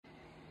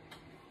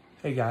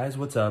Hey guys,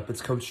 what's up? It's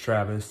Coach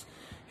Travis.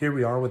 Here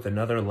we are with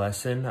another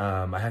lesson.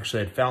 I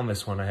actually had found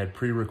this one. I had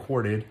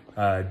pre-recorded.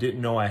 Didn't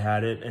know I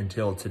had it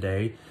until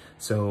today.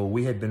 So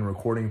we had been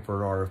recording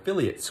for our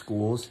affiliate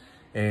schools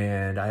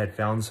and I had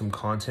found some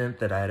content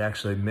that I had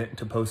actually meant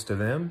to post to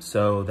them.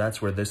 So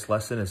that's where this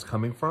lesson is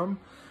coming from.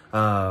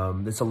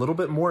 It's a little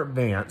bit more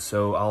advanced,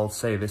 so I'll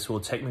say this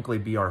will technically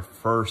be our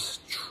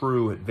first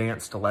true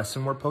advanced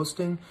lesson we're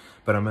posting,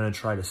 but I'm going to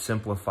try to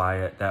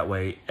simplify it. That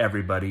way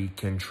everybody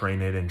can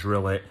train it and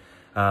drill it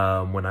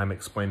when I'm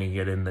explaining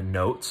it in the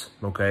notes,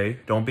 okay?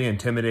 Don't be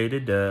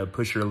intimidated to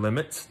push your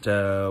limits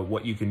to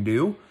what you can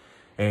do.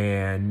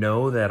 And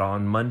know that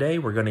on Monday,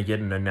 we're going to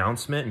get an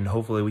announcement and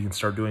hopefully we can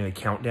start doing a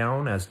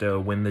countdown as to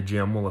when the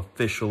gym will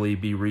officially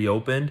be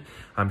reopened.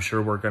 I'm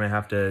sure we're going to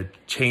have to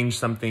change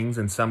some things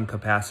in some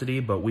capacity,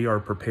 but we are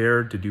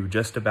prepared to do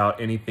just about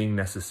anything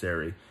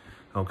necessary.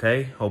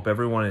 Okay? Hope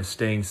everyone is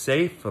staying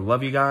safe. I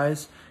love you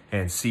guys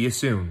and see you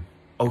soon.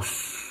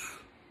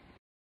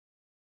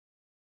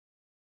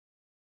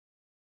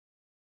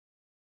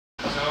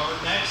 So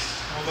next,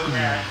 we'll look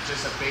at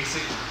just a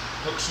basic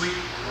hook sweep,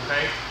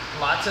 okay?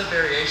 Lots of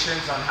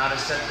variations on how to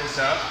set this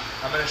up.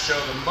 I'm gonna show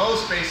the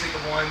most basic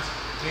of ones.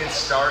 You can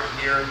start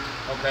here,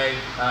 okay?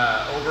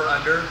 Over,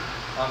 under,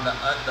 on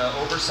the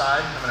over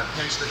side. I'm gonna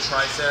pinch the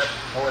tricep,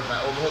 or with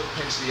my overhook,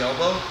 pinch the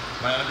elbow.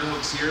 My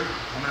underhook's here.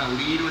 I'm gonna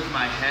lead with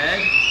my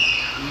head,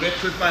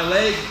 lift with my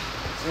leg,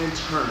 and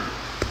turn.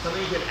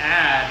 Something you can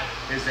add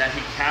is that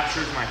he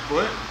captures my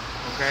foot,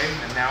 okay?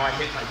 And now I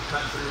hit my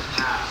cut through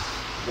pass.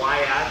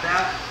 Why add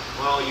that?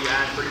 Well, you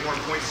add 31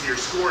 points to your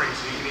scoring,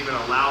 so you can even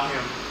allow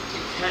him to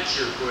catch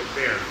your foot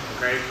there,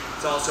 okay?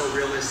 It's also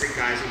realistic,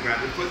 guys, who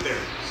grab your foot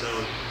there. So,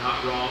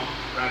 not wrong,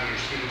 grabbing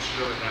your skin and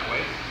drill it that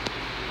way.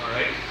 All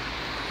right,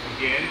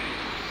 again,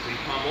 we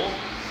pummel,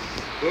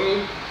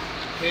 boom,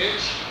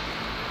 pinch,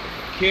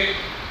 kick,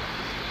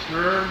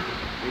 turn.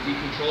 If he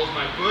controls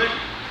my foot,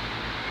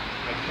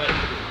 I cut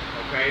through,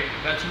 okay?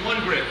 That's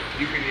one grip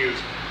you can use.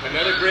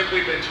 Another grip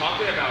we've been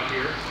talking about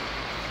here,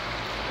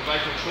 if I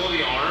control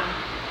the arm,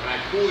 and I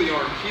pull the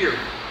arm here,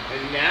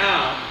 and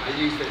now I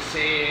use the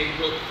same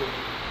hook for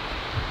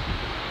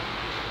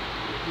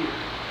here.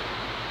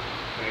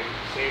 Okay,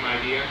 same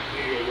idea.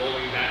 Maybe a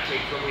rolling back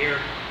take from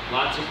here.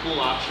 Lots of cool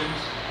options.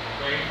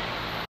 Okay.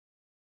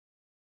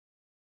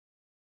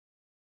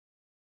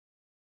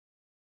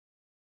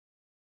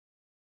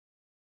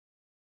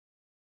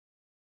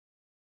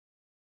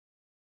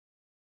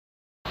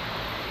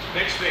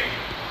 Next thing,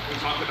 we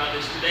talked about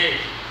this today,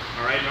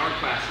 all right, in our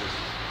classes.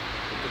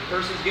 If the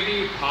person's giving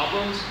you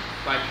problems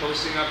by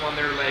posting up on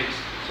their legs,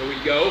 so we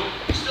go,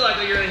 you still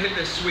act like you're gonna hit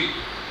this sweep,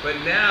 but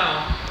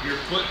now your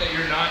foot that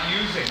you're not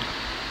using,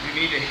 you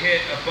need to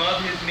hit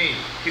above his knee.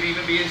 Could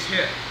even be his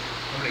hip.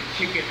 I'm gonna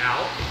kick it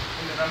out,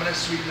 and then I'm gonna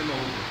sweep him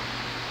over.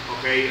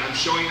 Okay, I'm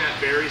showing that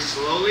very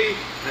slowly.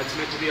 That's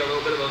meant to be a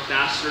little bit of a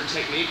faster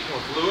technique,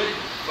 more fluid,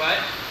 but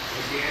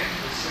again,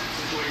 the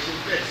situation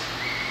is this.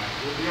 I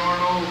pull the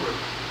arm over.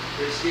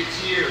 Chris gets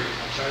here.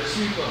 I try to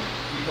sweep him.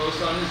 He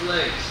posts on his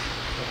legs.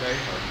 Okay.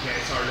 Oh, you can't.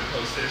 It's hard to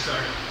post there. Sorry.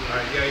 All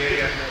right.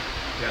 Yeah.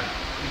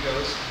 He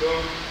goes.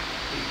 Boom.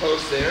 He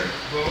posts there.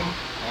 Boom.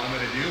 All I'm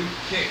gonna do,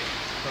 kick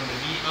from the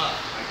knee up.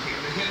 I kick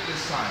the hip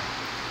this time.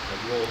 I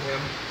roll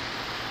him.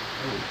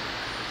 Ooh.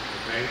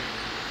 Okay.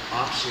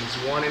 Options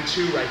 1 and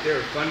 2 right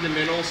there.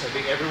 Fundamentals. I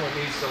think everyone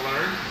needs to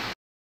learn.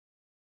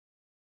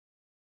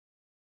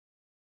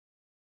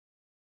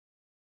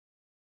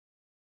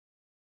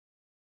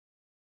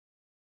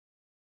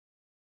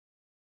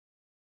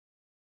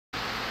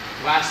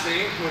 Last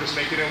thing, we'll just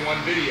make it in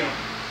one video.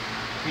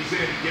 He's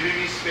giving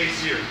me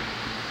space here,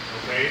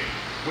 okay?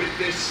 With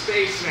this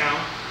space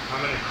now,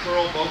 I'm gonna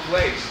curl both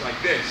legs like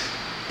this.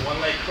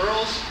 One leg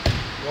curls,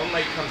 one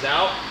leg comes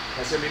out.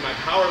 That's gonna be my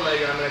power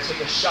leg, and I'm gonna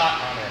take a shot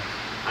on it.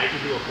 I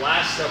can do a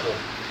blast double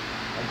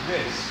like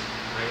this.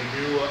 I can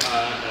do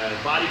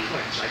a body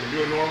clench. I can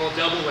do a normal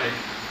double leg.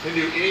 I can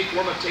do any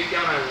form of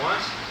takedown I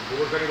want,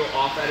 but we're gonna go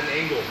off at an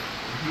angle.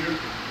 Here.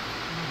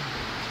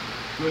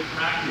 Good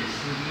practice.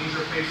 His knees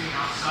are facing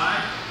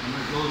outside. I'm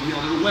going to go the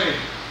other way.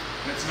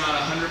 That's not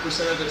 100%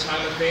 of the time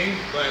a thing,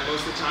 but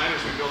most of the time as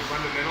we build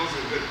fundamentals,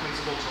 it's a good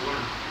principle to learn.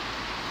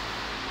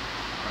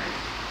 All right.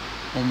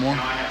 One more.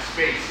 Now I have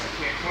space. I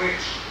can't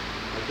clinch.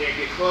 I can't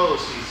get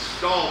close. He's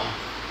stalling.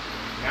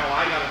 Now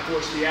I got to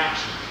force the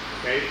action.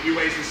 Okay. A few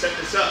ways to set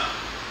this up.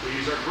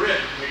 We use our grip.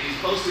 Maybe he's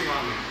posting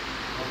on me.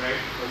 Okay.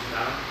 Close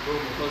down.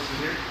 Boom. We're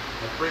posting here.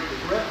 I break the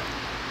grip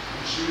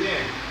and shoot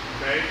in.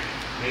 Okay.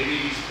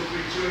 Maybe he's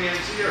putting 2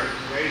 hands here,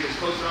 okay? He's just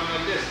posted on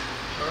like this.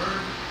 Turn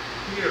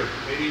here.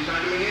 Maybe he's not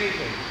doing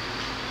anything.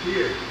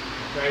 Here,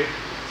 okay?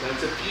 So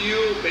that's a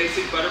few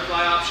basic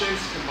butterfly options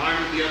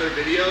combined with the other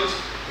videos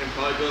and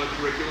probably build a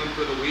curriculum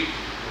for the week,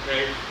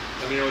 okay?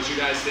 Let me know what you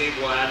guys think.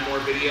 We'll add more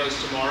videos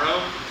tomorrow.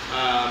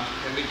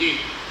 And the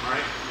geek, all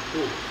right?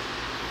 Cool.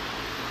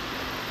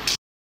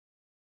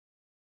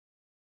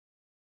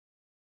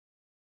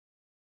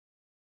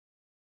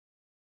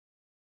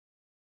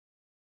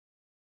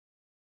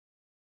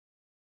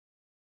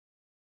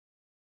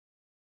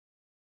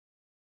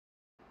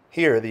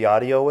 Here, the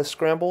audio was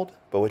scrambled,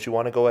 but what you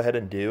want to go ahead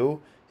and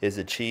do is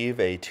achieve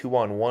a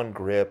 2-on-1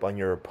 grip on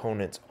your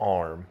opponent's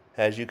arm.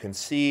 As you can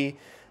see,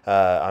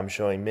 I'm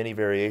showing many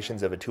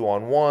variations of a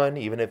 2-on-1.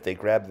 Even if they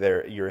grab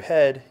your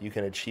head, you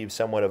can achieve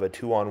somewhat of a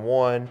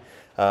 2-on-1.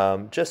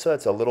 Just so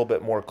it's a little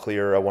bit more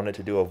clear, I wanted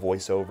to do a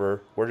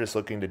voiceover. We're just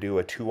looking to do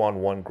a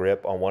 2-on-1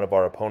 grip on one of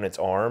our opponent's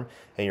arm,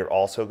 and you're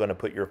also going to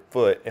put your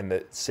foot in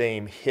the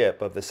same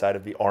hip of the side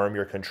of the arm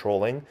you're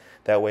controlling.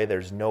 That way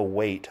there's no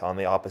weight on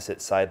the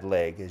opposite side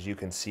leg, as you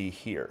can see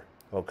here.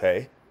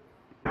 Okay?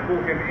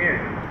 Pull him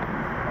in.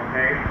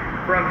 Okay?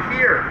 From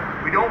here,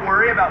 we don't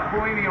worry about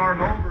pulling the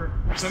arm over.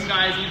 Some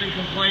guys even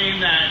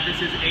complain that this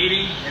is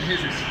aiding in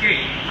his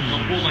escape.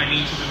 I'll pull my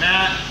knee to the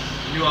mat,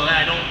 do all that.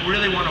 I don't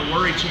really want to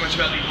worry too much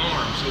about the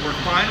arm, so we're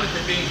fine with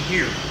it being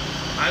here.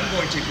 I'm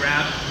going to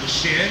grab the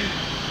shin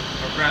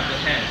or grab the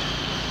head.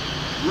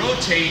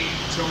 Rotate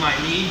till my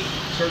knee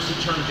starts to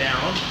turn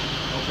down,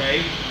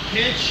 okay?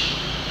 Pinch,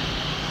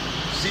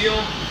 seal,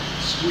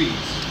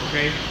 squeeze,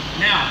 okay?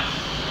 Now,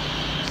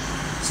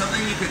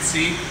 something you could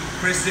see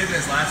Chris did in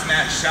his last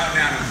match, shouting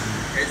at him.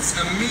 It's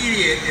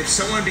immediate if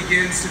someone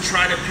begins to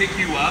try to pick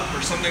you up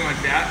or something like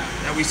that,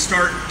 that we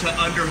start to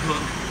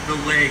underhook the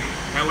leg.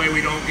 That way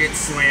we don't get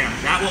slammed.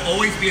 That will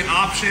always be an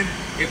option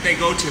if they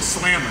go to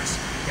slam us.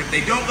 If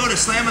they don't go to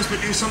slam us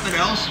but do something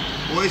else,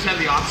 we'll always have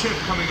the option of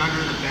coming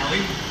under the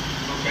belly,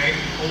 okay?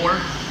 Or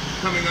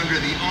coming under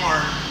the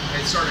arm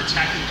and start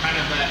attacking kind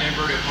of that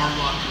inverted arm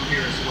lock from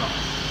here as well.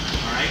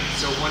 All right,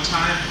 so one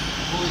time,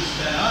 fully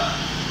set up.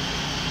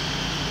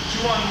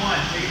 2-on-1,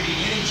 it can be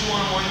any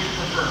 2-on-1 you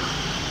prefer.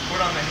 Foot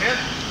on the hip,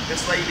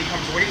 this leg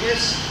becomes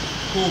weightless.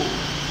 Pull,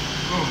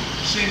 boom,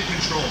 shin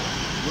control.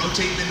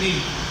 Rotate the knee,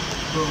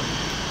 boom.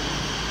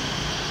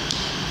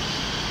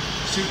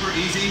 Super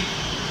easy,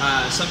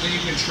 something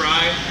you can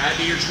try, add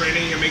to your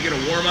training and make it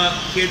a warm up.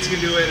 Kids can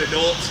do it,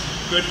 adults,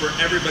 good for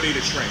everybody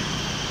to train.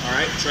 All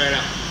right, try it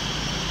out.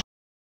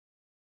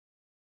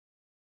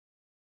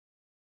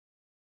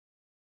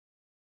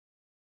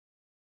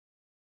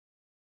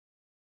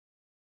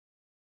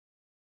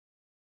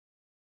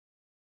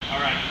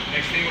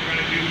 Next thing we're going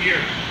to do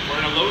here,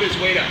 we're going to load his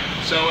weight up.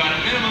 So at a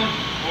minimum,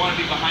 we want to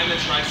be behind the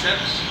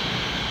triceps.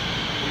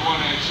 We want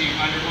to achieve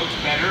underhooks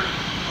better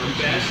or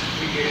best.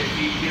 We get it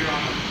deep here on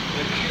the,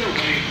 but either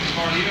way,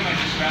 or even I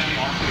just grab the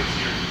armpits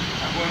here.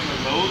 I'm going to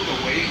load the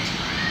weight.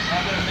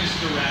 I'm going to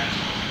misdirect.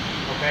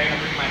 Okay, I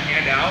bring my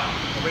hand out.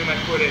 I bring my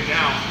foot in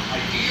now.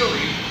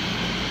 Ideally,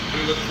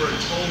 we look for a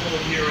toe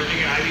hold here. We're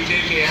thinking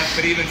IBJJF,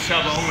 but even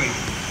sub only.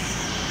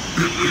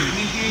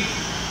 Pinky,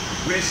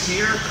 wrist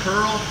here,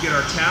 curl, get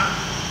our tap.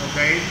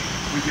 Okay,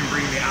 we can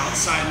bring the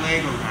outside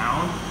leg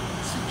around,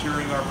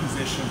 securing our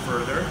position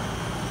further.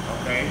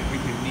 Okay, we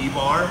can knee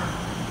bar.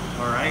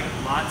 All right,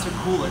 lots of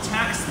cool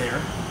attacks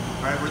there.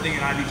 All right, we're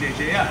thinking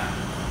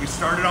IBJJF. We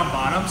started on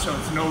bottom, so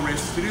it's no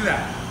risk to do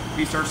that. If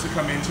he starts to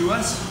come into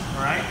us,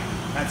 all right,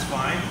 that's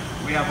fine.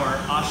 We have our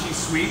Ashi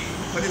sweep,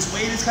 but his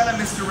weight is kind of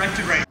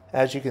misdirected right now.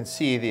 As you can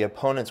see, the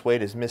opponent's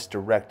weight is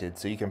misdirected,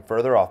 so you can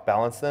further off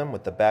balance them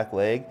with the back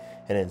leg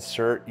and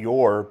insert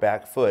your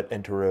back foot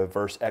into a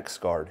reverse X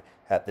guard.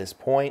 At this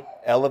point,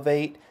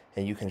 elevate,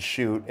 and you can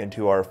shoot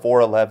into our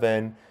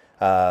 411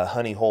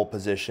 honey hole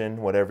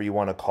position, whatever you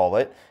want to call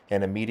it,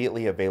 and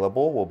immediately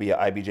available will be an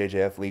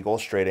IBJJF legal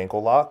straight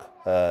ankle lock,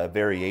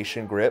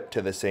 variation grip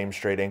to the same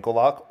straight ankle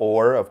lock,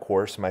 or, of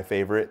course, my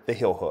favorite, the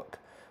heel hook,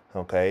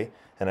 okay?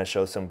 And I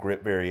show some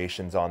grip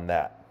variations on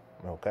that,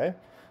 okay?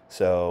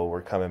 So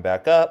we're coming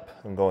back up.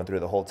 I'm going through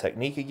the whole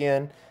technique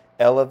again.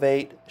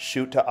 Elevate,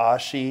 shoot to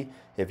Ashi.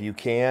 If you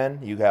can,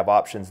 you have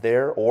options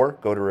there, or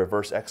go to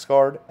reverse X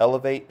guard,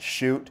 elevate,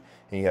 shoot,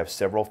 and you have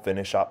several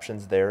finish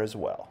options there as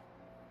well.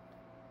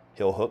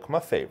 Heel hook, my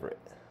favorite.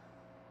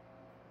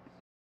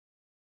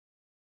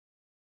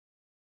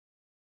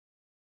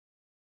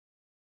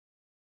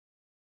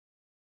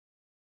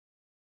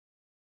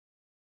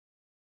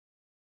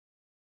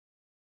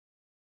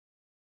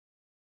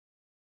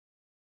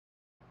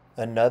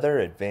 Another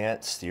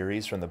advanced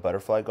series from the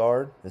butterfly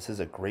guard. This is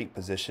a great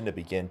position to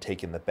begin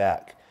taking the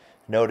back.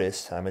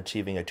 Notice I'm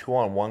achieving a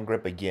 2-on-1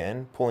 grip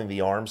again, pulling the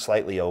arm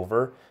slightly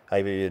over.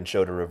 I've even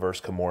showed a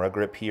reverse Kimura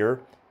grip here.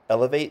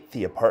 Elevate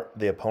the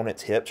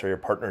opponent's hips or your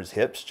partner's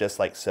hips just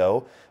like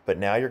so, but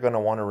now you're going to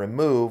want to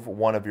remove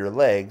one of your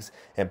legs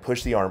and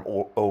push the arm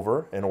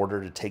over in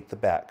order to take the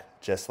back,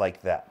 just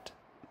like that.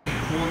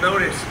 We'll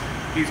notice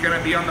he's going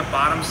to be on the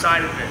bottom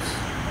side of this,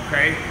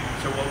 okay?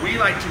 So what we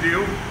like to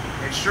do,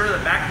 ensure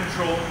the back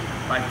control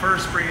by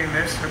first bringing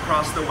this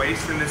across the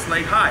waist and this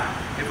leg high.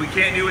 If we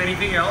can't do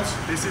anything else,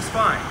 this is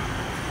fine,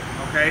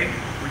 okay?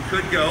 We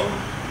could go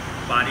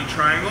body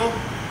triangle,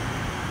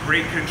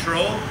 great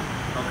control,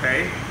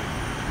 okay?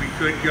 We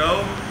could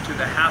go to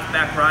the half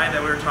back ride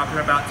that we were talking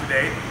about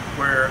today,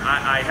 where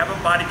I have a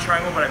body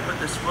triangle, but I put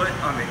this foot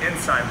on the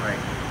inside leg,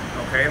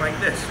 okay, like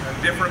this. A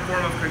different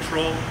form of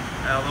control,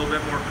 a little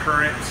bit more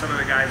current some of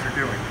the guys are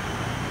doing,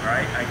 all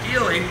right?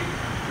 Ideally,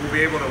 we'll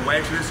be able to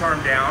wedge this arm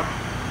down,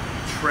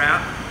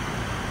 trap,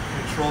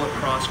 control a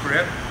cross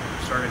grip,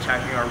 start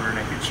attacking our rear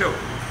naked choke,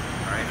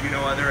 All right, if you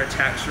know other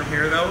attacks from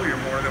here though, you're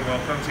more than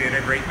welcome to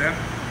integrate them.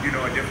 You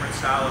know a different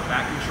style of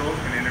back control,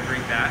 can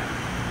integrate that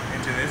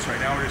into this. Right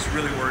now we're just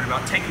really worried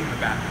about taking the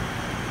back.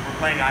 We're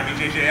playing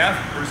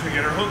IBJJF, we're just gonna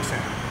get our hooks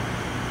in.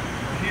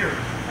 We're here,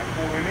 I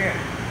pull him in,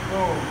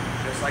 boom,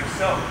 just like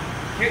so.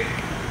 Kick.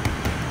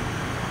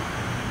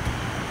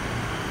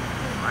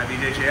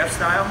 IBJJF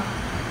style.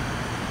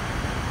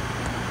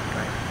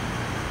 Okay.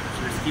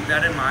 So just keep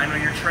that in mind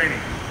when you're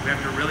training. We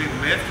have to really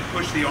lift,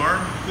 push the arm,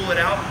 pull it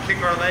out,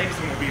 kick our legs,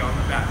 and we'll be on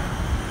the back.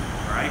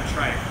 All right,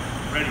 try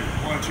it. Ready,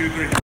 1, 2,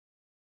 3.